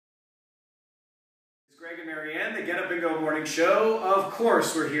Greg and Marianne, the Get Up and Go Morning Show. Of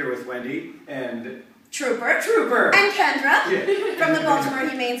course, we're here with Wendy and Trooper. And Kendra from the Baltimore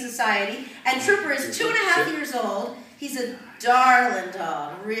Humane Society. And Trooper is 2.5 years old. He's a darling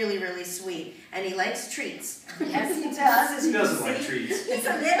dog, really, really sweet. And he likes treats. Yes, he does. He doesn't like treats. He's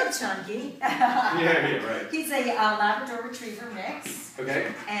a little chunky. Yeah, right. He's a Labrador Retriever mix. Okay.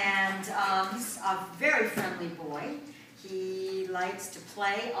 And he's a very friendly boy. He likes to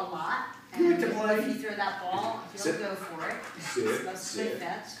play a lot. And if you throw that ball, he'll go for it. Sit.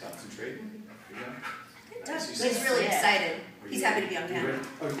 Concentrate. He's really excited. He's happy to be on camera.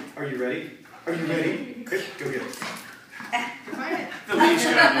 Are you ready? Are you ready? Quick, go get it. The leash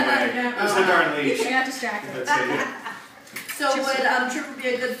got in the way. That's the darn leash. I got distracted. So would Trooper be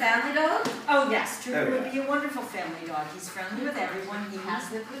a good family dog? Oh yes, Trooper would be a wonderful family dog. He's friendly with everyone. He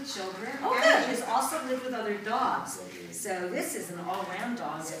has lived with children. And he has also lived with other dogs. So this is an all-around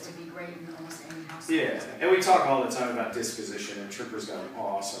dog that would be great in almost any household. Yeah, and we talk all the time about disposition, and Trooper's got an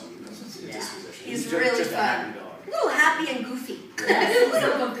awesome disposition. He's really just fun. A happy dog. A little happy and goofy. Yes, a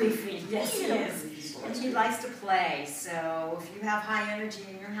little goofy. Yes, he is. And he likes to play. So if you have high energy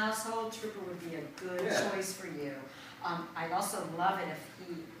in your household, Trooper would be a good choice for you. I'd also love it if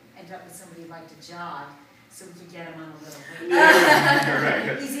he ended up with somebody who liked to jog, so we could get him on a little weight.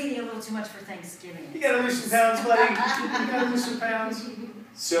 Right. He's eating a little too much for Thanksgiving. You gotta lose some pounds, buddy. You gotta lose some pounds.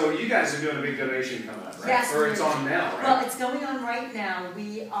 So you guys are doing a big donation coming up, right? Yes. Or it's on now, right? Well, it's going on right now.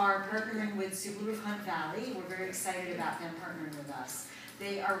 We are partnering with Subaru Hunt Valley. We're very excited about them partnering with us.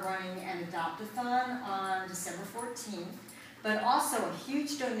 They are running an adopt-a-thon on December 14th. But also a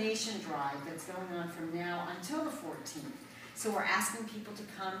huge donation drive that's going on from now until the 14th. So we're asking people to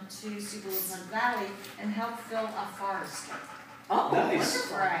come to Subaru Hunt Valley and help fill a forest. Oh, nice.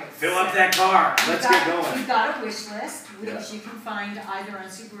 wonderful. Right. Fill up that car. Let's get going. We've got a wish list, which you can find either on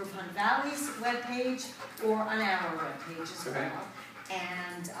Subaru Hunt Valley's webpage or on our webpage as well.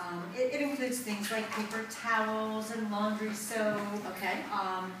 And it includes things like paper towels and laundry soap,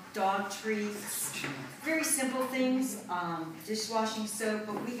 dog treats, very simple things, dishwashing soap,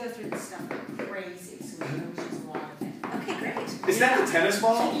 but we go through this stuff like crazy, so we know there's a lot of it. Okay, great. Is that the tennis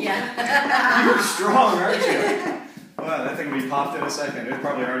ball? Yeah. You're strong, aren't you? Well, that thing will be popped in a second. It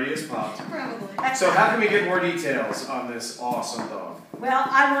probably already is popped. Probably. So how can we get more details on this awesome dog? Well,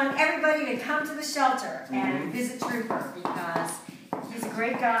 I want everybody to come to the shelter and visit Trooper because he's a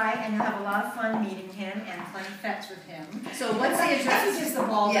great guy, and you'll have a lot of fun meeting him and playing fetch with him. So what's the address? He gives the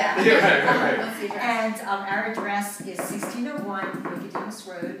ball back. Right. What's the address? And our address is 1601 Nicodemus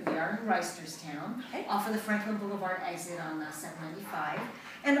Road. We are in Reisterstown, off of the Franklin Boulevard exit on 795.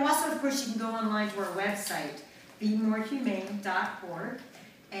 And also, of course, you can go online to our website, BeMoreHumane.org.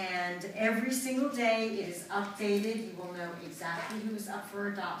 And every single day it is updated. You will know exactly who is up for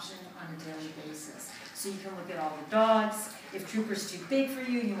adoption on a daily basis. So you can look at all the dogs. If Trooper's too big for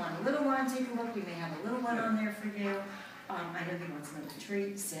you, you want a little one, take a look. We may have a little one on there for you. I know he wants another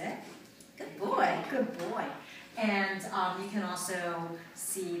treat. Sit. Good boy. Good boy. And you can also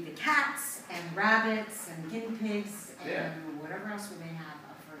see the cats and rabbits and guinea pigs and whatever else we may have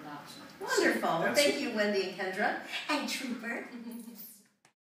up for adoption. Wonderful. Thank you, Wendy and Kendra. And Trooper.